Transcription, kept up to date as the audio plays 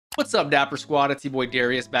What's up, Dapper Squad? It's your boy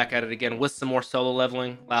Darius back at it again with some more solo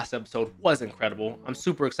leveling. Last episode was incredible. I'm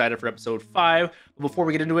super excited for episode 5. But before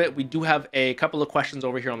we get into it, we do have a couple of questions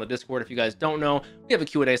over here on the Discord. If you guys don't know, we have a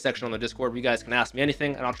Q&A section on the Discord where you guys can ask me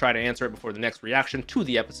anything, and I'll try to answer it before the next reaction to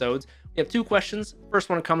the episodes. We have 2 questions. First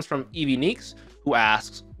one comes from Evie Neeks, who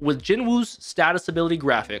asks, with Jinwoo's status ability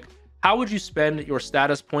graphic, how would you spend your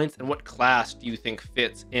status points, and what class do you think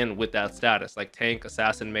fits in with that status, like tank,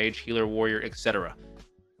 assassin, mage, healer, warrior, etc.?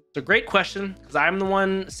 It's a great question because I'm the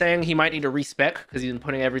one saying he might need to respec because he's been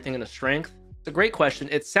putting everything into strength. It's a great question.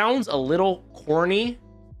 It sounds a little corny,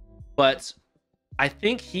 but I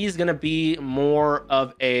think he's going to be more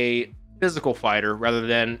of a physical fighter rather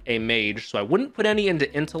than a mage. So I wouldn't put any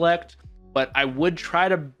into intellect, but I would try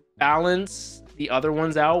to balance the other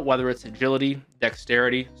ones out, whether it's agility,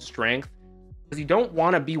 dexterity, strength, because you don't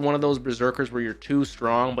want to be one of those berserkers where you're too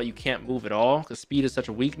strong, but you can't move at all because speed is such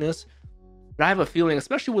a weakness. But I have a feeling,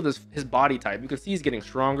 especially with his body type, you can see he's getting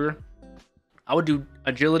stronger. I would do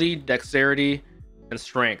agility, dexterity, and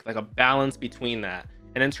strength, like a balance between that.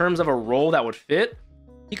 And in terms of a role that would fit,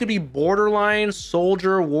 he could be borderline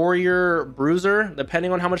soldier, warrior, bruiser,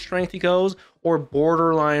 depending on how much strength he goes, or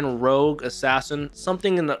borderline rogue, assassin,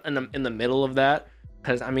 something in the middle of that.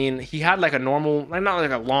 Because I mean, he had like a normal, like not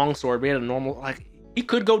like a long sword, but he had a normal, like he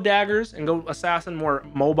could go daggers and go assassin, more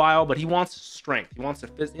mobile, but he wants strength. He wants to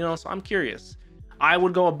fit, you know, so I'm curious. I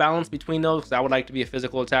would go a balance between those because I would like to be a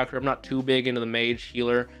physical attacker. I'm not too big into the mage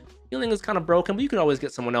healer. Healing is kind of broken, but you can always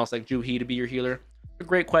get someone else like Juhi to be your healer. A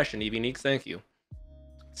great question, Evie Neeks. Thank you.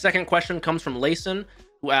 Second question comes from Layson,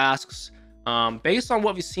 who asks, based on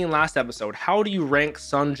what we've seen last episode, how do you rank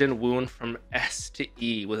Sun Jin Woon from S to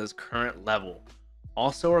E with his current level?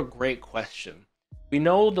 Also a great question. We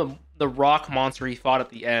know the rock monster he fought at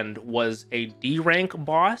the end was a D rank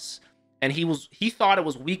boss, and he thought it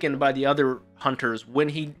was weakened by the other hunters when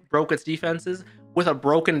he broke its defenses with a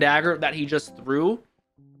broken dagger that he just threw,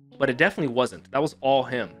 but it definitely wasn't. That was all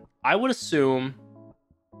him. I would assume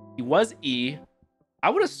he was E. I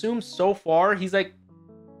would assume so far he's like,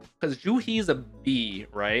 because Juhi's a B,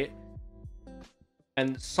 right?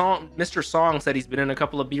 And Mr. Song said he's been in a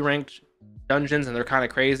couple of B ranked dungeons and they're kind of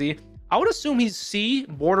crazy. I would assume he's C,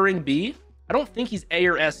 bordering B. I don't think he's A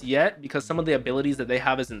or S yet because some of the abilities that they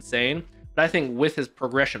have is insane. But I think with his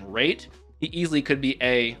progression rate, he easily could be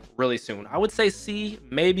A really soon. I would say C,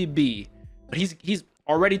 maybe B. But he's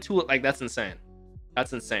already to it. Like, that's insane.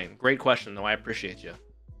 That's insane. Great question, though. I appreciate you.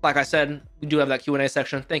 Like I said, we do have that Q&A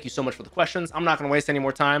section. Thank you so much for the questions. I'm not going to waste any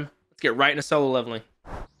more time. Let's get right into solo leveling.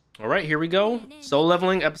 All right, here we go. Solo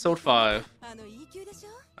leveling, episode 5.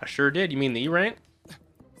 I sure did. You mean the E rank?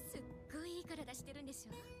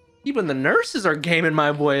 Even the nurses are gaming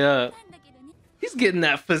my boy up. He's getting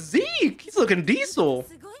that physique. He's looking diesel.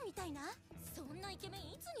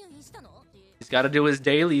 He's got to do his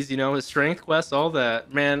dailies, you know, his strength quests, all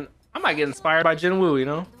that. Man, I might get inspired by Jinwoo, you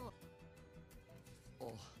know?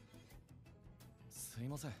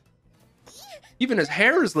 Even his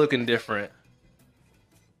hair is looking different.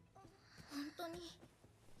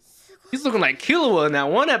 He's looking like Killua in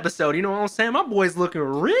that one episode, you know what I'm saying? My boy's looking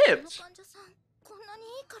ripped.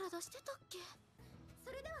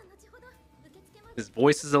 His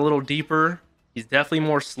voice is a little deeper. He's definitely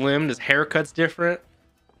more slimmed. His haircut's different.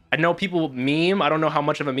 I know people meme. I don't know how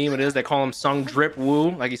much of a meme it is. They call him Sung Drip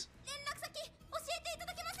Woo. Like he's...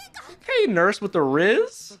 Okay, nurse with the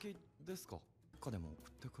Riz.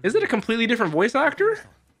 Is it a completely different voice actor?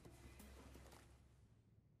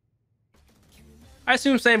 I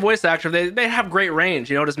assume same voice actor. They have great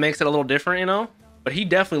range, you know, just makes it a little different, you know? But he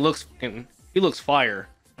definitely looks he looks fire.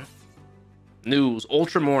 News,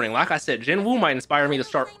 ultra morning. Like I said, Jinwoo might inspire me to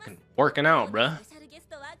start working out, bruh.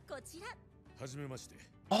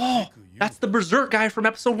 Oh, that's the Berserk guy from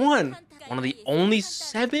episode 1. One of the only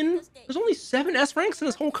 7? There's only 7 S ranks in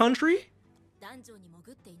this whole country?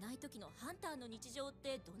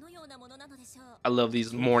 I love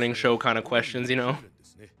these morning show kind of questions, you know?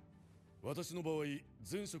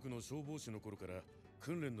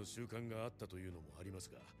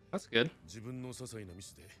 That's good.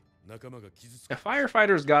 Yeah,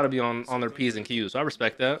 firefighters gotta be on their P's and Q's, so I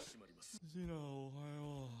respect that.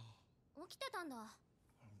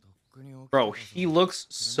 Bro, he looks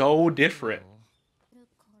so different.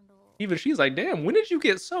 Even she's like, damn, when did you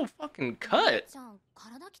get so fucking cut?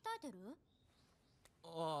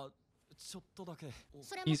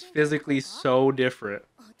 He's physically so different.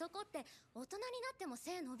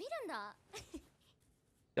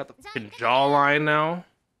 Got the fucking jawline now.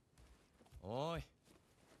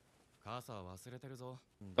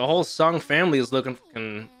 The whole Sung family is looking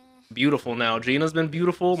fucking beautiful now. Gina's been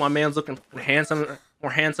beautiful. My man's looking handsome.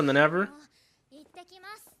 more handsome than ever.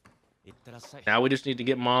 Now we just need to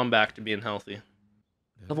get mom back to being healthy.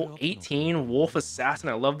 Level 18, Wolf Assassin.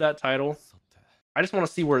 I love that title. I just want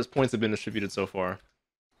to see where his points have been distributed so far.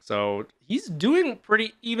 So he's doing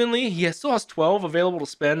pretty evenly. He still has 12 available to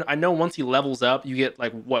spend. I know once he levels up, you get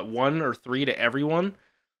like what, 1 or 3 to everyone.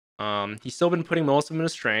 He's still been putting most of them into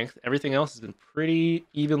strength. Everything else has been pretty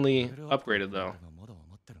evenly upgraded though.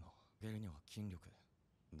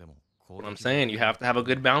 What I'm saying, you have to have a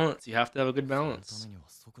good balance. You have to have a good balance.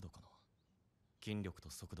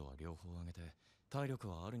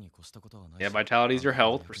 Yeah, vitality is your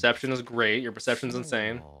health. Perception is great. Your perception's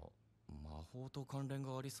insane.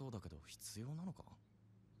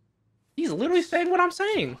 He's literally saying what I'm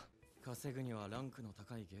saying.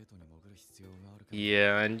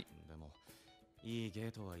 Yeah, and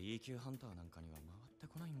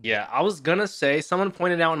yeah, I was gonna say, someone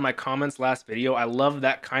pointed out in my comments last video, I love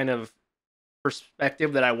that kind of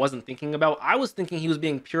perspective that I wasn't thinking about. I was thinking he was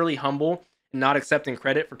being purely humble and not accepting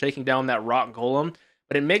credit for taking down that rock golem,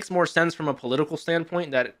 but it makes more sense from a political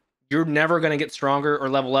standpoint that you're never going to get stronger or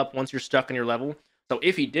level up once you're stuck in your level. So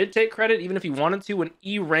if he did take credit, even if he wanted to, an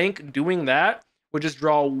E rank doing that would just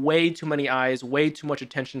draw way too many eyes, way too much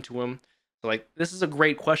attention to him. So like, this is a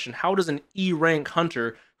great question. How does an E rank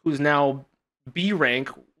hunter who's now B rank,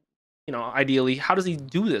 you know, ideally, how does he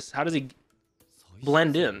do this? How does he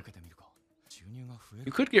blend in?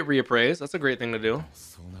 You could get reappraised. That's a great thing to do.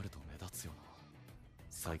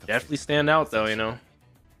 Definitely stand out though, you know.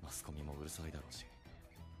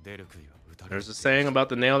 There's a saying about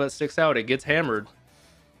the nail that sticks out, it gets hammered.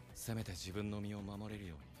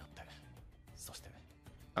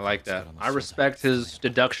 I like that. I respect his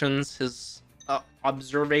deductions, his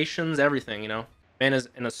observations, everything, you know. Man is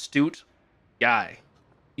an astute guy.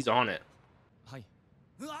 He's on it.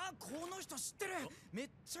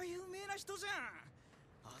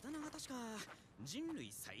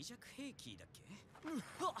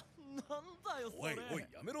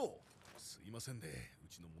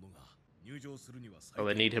 Oh,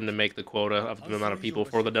 they need him to make the quota of the amount of people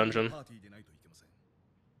for the dungeon.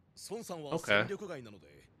 Okay.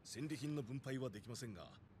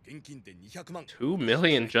 2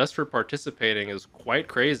 million just for participating is quite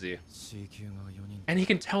crazy. And he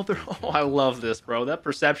can tell they're... Oh, I love this, bro. That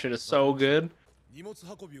perception is so good.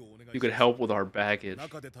 You could help with our baggage.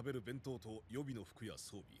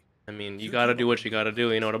 I mean, you gotta do what you gotta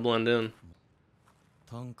do, you know, to blend in.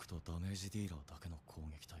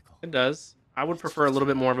 It does. I would prefer a little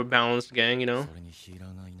bit more of a balanced gang, you know.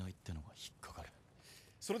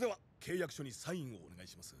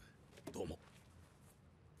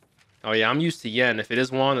 Oh yeah, I'm used to yen. If it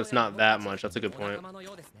is won, it's not that much. That's a good point.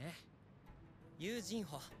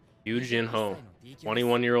 Yu Jin Ho,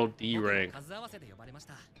 21-year-old D rank.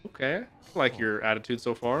 Okay, I like your attitude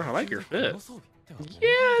so far. I like your fit.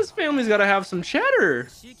 Yeah, his family's gotta have some cheddar.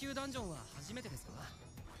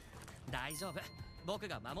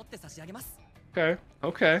 Okay,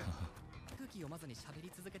 okay.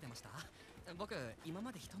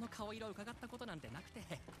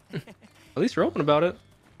 At least you're open about it.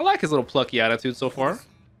 I like his little plucky attitude so far.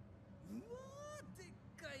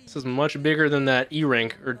 This is much bigger than that E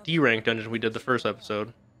rank or D rank dungeon we did the first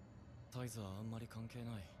episode.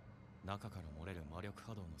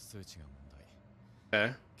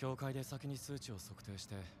 Okay.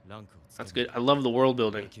 That's good. I love the world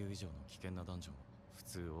building.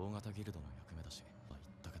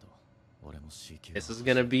 This is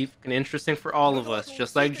gonna be interesting for all of us,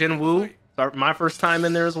 just like Jinwoo. It's my first time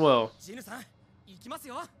in there as well.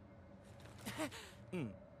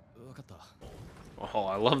 Oh,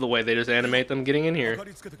 I love the way they just animate them getting in here.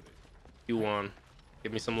 Q1.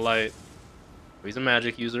 Give me some light. Oh, he's a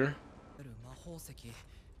magic user.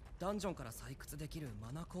 I'm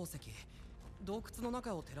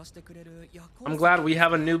glad we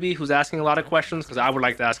have a newbie who's asking a lot of questions, because I would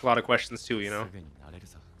like to ask a lot of questions too, you know?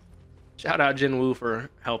 Shout out Jinwoo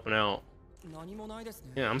for helping out.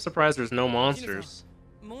 Yeah, I'm surprised there's no monsters.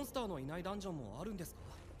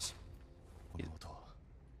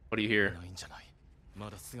 What do you hear?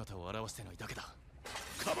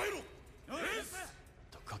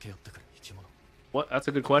 What? That's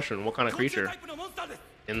a good question. What kind of creature?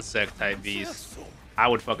 Insect type beast. I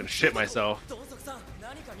would fucking shit myself.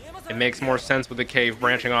 It makes more sense with the cave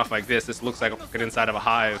branching off like this. This looks like an inside of a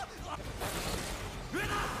hive.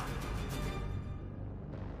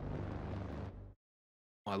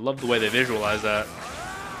 Oh, I love the way they visualize that.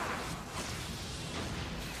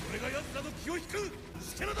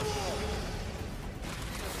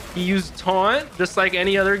 He used taunt just like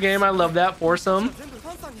any other game. I love that for some.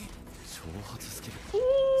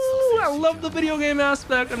 Ooh, I love the video game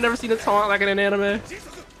aspect. I've never seen a taunt like in an anime.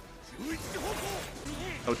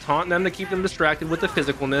 So taunt them to keep them distracted with the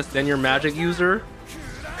physicalness. Then your magic user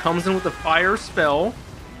comes in with the fire spell.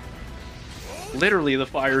 Literally the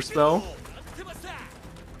fire spell.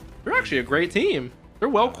 They're actually a great team. They're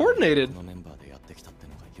well coordinated.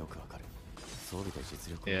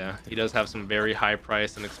 Yeah, he does have some very high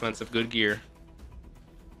price and expensive good gear.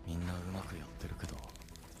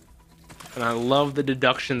 And I love the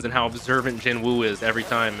deductions and how observant Jinwoo is every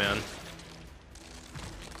time, man.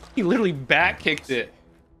 He literally back kicked it.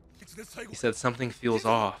 He said something feels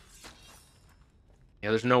off.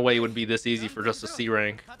 Yeah, there's no way it would be this easy for just a C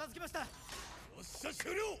rank.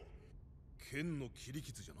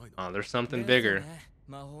 Oh, there's something bigger.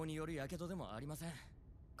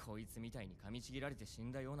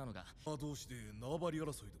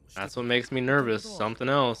 That's what makes me nervous. Something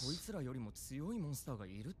else.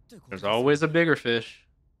 There's always a bigger fish.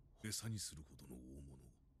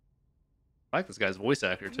 I like this guy's voice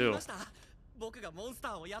actor too.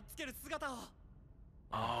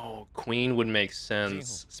 Oh, Queen would make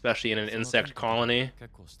sense, especially in an insect colony.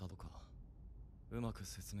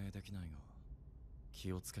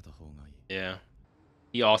 Yeah.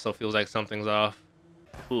 He also feels like something's off.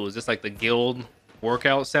 Ooh, is this like the guild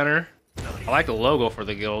workout center? I like the logo for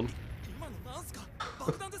the guild.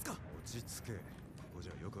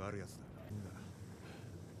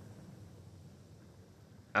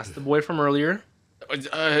 That's the boy from earlier. There's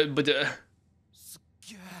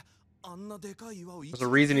a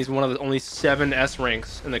reason he's one of the only 7 S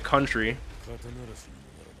ranks in the country.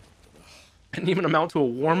 Didn't even amount to a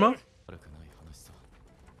warm-up?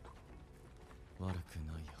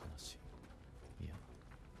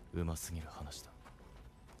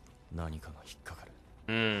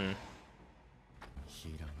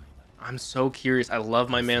 I'm so curious. I love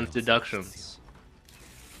my man's deductions.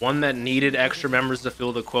 One that needed extra members to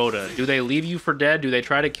fill the quota. Do they leave you for dead? Do they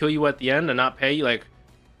try to kill you at the end and not pay you? Like,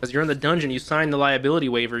 because you're in the dungeon, you signed the liability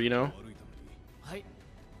waiver, you know?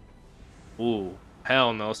 Ooh,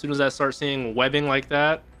 hell no. As soon as I start seeing webbing like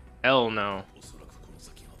that, hell no.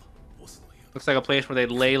 Looks like a place where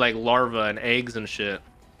they'd lay like larvae and eggs and shit.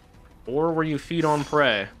 Or where you feed on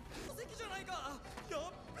prey.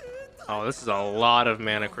 Oh, this is a lot of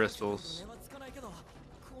mana crystals.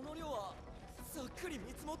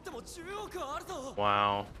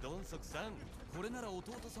 Wow.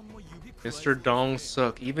 Mr. Dong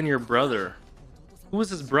Suk, even your brother. Who is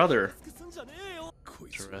his brother?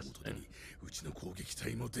 Interesting.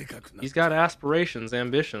 He's got aspirations,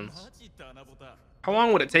 ambitions. How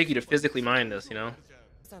long would it take you to physically mine this, you know?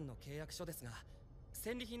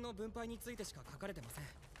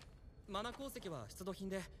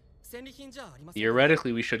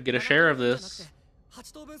 Theoretically, we should get a share of this.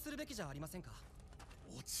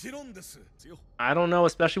 I don't know,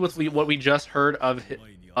 especially with what we just heard of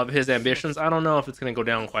his ambitions. I don't know if it's going to go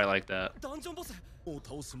down quite like that.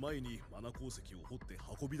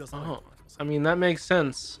 Oh, I mean, that makes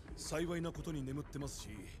sense.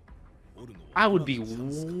 I would be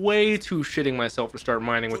way too shitting myself to start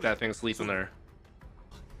mining with that thing sleeping there.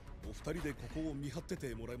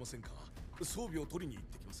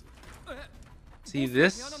 See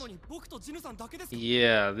this?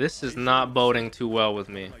 Yeah, this is not boding too well with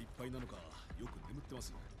me.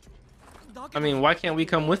 I mean, why can't we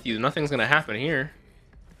come with you? Nothing's gonna happen here.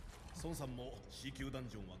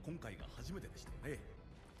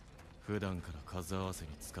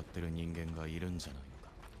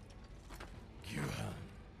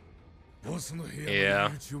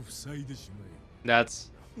 Yeah. That's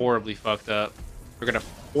horribly fucked up.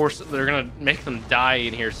 They're gonna make them die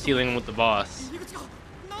in here, sealing them with the boss.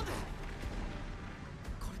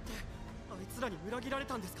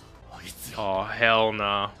 Oh, hell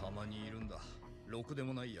no.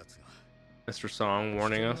 Mr. Song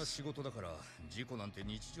warning us.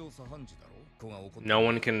 No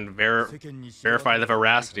one can verify the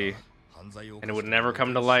veracity, and it would never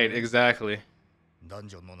come to light. Exactly.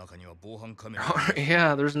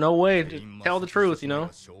 Yeah, there's no way to tell the truth, you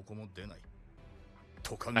know?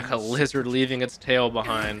 Like a lizard leaving its tail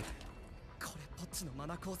behind.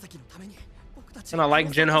 And I like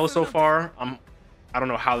Jinho so far. I don't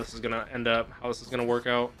know how this is gonna end up, how this is gonna work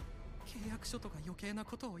out.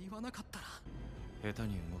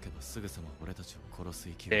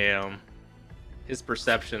 Damn. His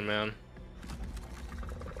perception, man.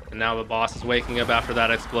 And now the boss is waking up after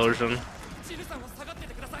that explosion.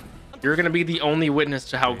 You're gonna be the only witness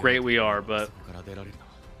to how great we are, but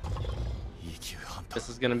this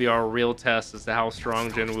is gonna be our real test as to how strong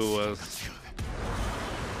Jinwoo was.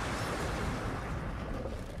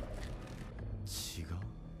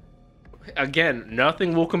 again,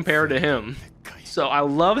 nothing will compare to him. So I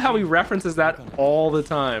love how he references that all the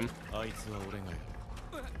time.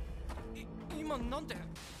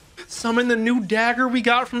 Summon the new dagger we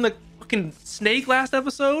got from the fucking snake last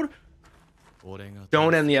episode.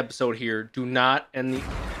 Don't end the episode here. Do not end the...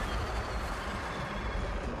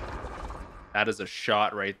 That is a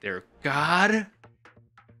shot right there. God.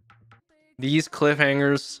 These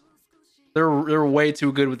cliffhangers. They're way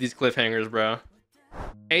too good with these cliffhangers, bro.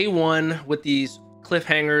 A1 with these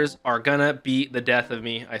cliffhangers are gonna beat the death of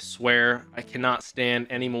me. I swear. I cannot stand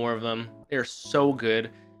any more of them. They're so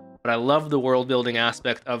good. But I love the world building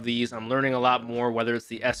aspect of these. I'm learning a lot more, whether it's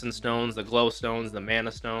the essence stones, the glow stones, the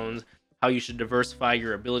mana stones, how you should diversify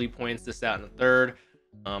your ability points, this, that, and the third.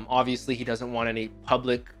 Obviously, he doesn't want any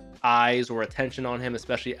public eyes or attention on him,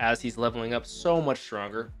 especially as he's leveling up so much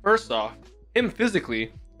stronger. First off, him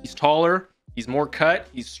physically, he's taller, he's more cut,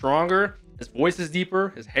 he's stronger, his voice is deeper,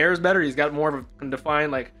 his hair is better, he's got more of a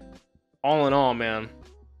defined, like, all in all, man,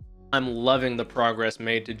 I'm loving the progress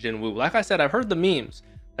made to Jin Woo. Like I said, I've heard the memes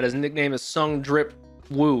that his nickname is Sung Drip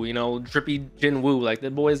Woo, you know, Drippy Jin Woo. Like,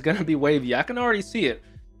 the boy is gonna be wavy. I can already see it.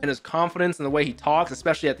 And his confidence and the way he talks,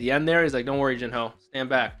 especially at the end there, he's like, don't worry, Jinho, stand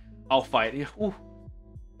back, I'll fight. Ooh.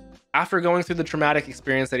 After going through the traumatic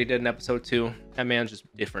experience that he did in episode 2, that man's just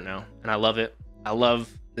different now, and I love it. I love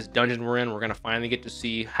this dungeon we're in. We're gonna finally get to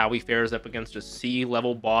see how he fares up against a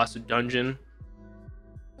C-level boss dungeon.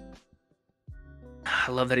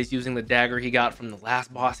 I love that he's using the dagger he got from the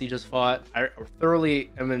last boss he just fought. I thoroughly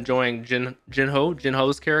am enjoying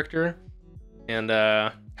Jinho's character, and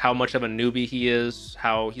how much of a newbie he is,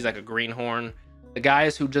 how he's like a greenhorn. The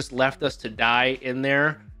guys who just left us to die in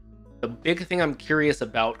there, the big thing I'm curious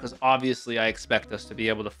about, because obviously I expect us to be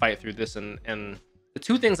able to fight through this, and the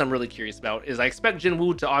two things I'm really curious about is I expect Jin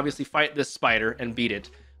Woo to obviously fight this spider and beat it,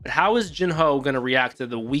 but how is Jinho going to react to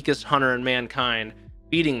the weakest hunter in mankind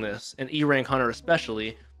beating this, an E-rank hunter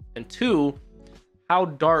especially? And two, how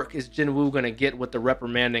dark is Jin Woo going to get with the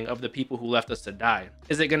reprimanding of the people who left us to die?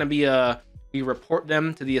 Is it going to be we report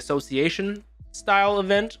them to the association style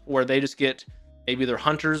event where they just get maybe their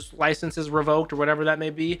hunter's licenses revoked or whatever that may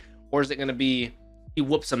be? Or is it going to be he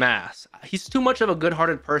whoops some ass? He's too much of a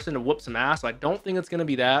good-hearted person to whoop some ass, so I don't think it's going to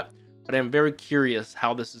be that, but I'm very curious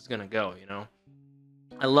how this is going to go, you know?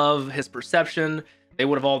 I love his perception. They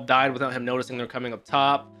would have all died without him noticing they're coming up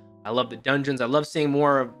top. I love the dungeons. I love seeing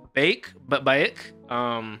more of Baek,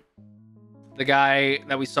 the guy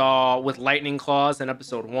that we saw with lightning claws in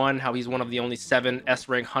episode 1, how he's one of the only 7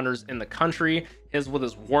 S-rank hunters in the country. His with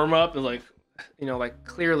his warm-up is like, you know, like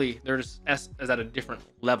clearly they're just S is at a different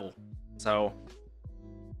level. So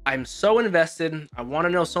I'm so invested. I want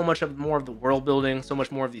to know so much more of the world building, so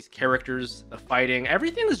much more of these characters, the fighting.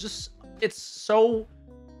 Everything is just, it's so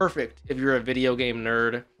perfect if you're a video game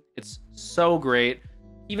nerd. It's so great.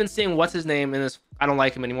 Even seeing what's his name in this, I don't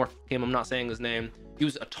like him anymore game, I'm not saying his name,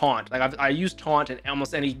 use a taunt. Like I use taunt in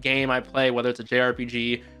almost any game I play, whether it's a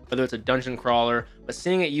JRPG, whether it's a dungeon crawler, but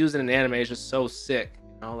seeing it used in an anime is just so sick,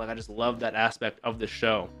 you know? Like, I just love that aspect of the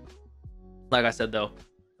show. Like I said though,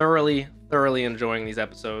 thoroughly enjoying these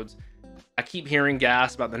episodes. I keep hearing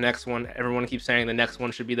gas about the next one. Everyone keeps saying the next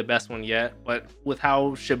one should be the best one yet, but with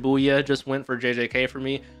how Shibuya just went for JJK for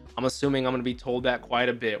me, I'm assuming I'm going to be told that quite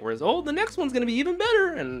a bit. Whereas, oh, the next one's going to be even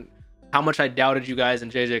better. And how much I doubted you guys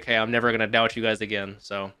in JJK, I'm never going to doubt you guys again.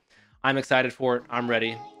 So I'm excited for it. I'm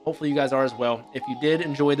ready. Hopefully you guys are as well. If you did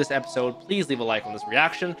enjoy this episode, please leave a like on this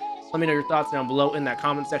reaction. Let me know your thoughts down below in that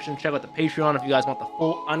comment section. Check out the Patreon if you guys want the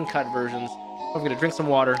full uncut versions. Don't forget to drink some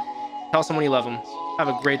water. Tell someone you love them. Have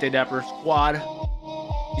a great day, Dapper Squad.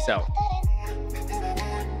 Peace out.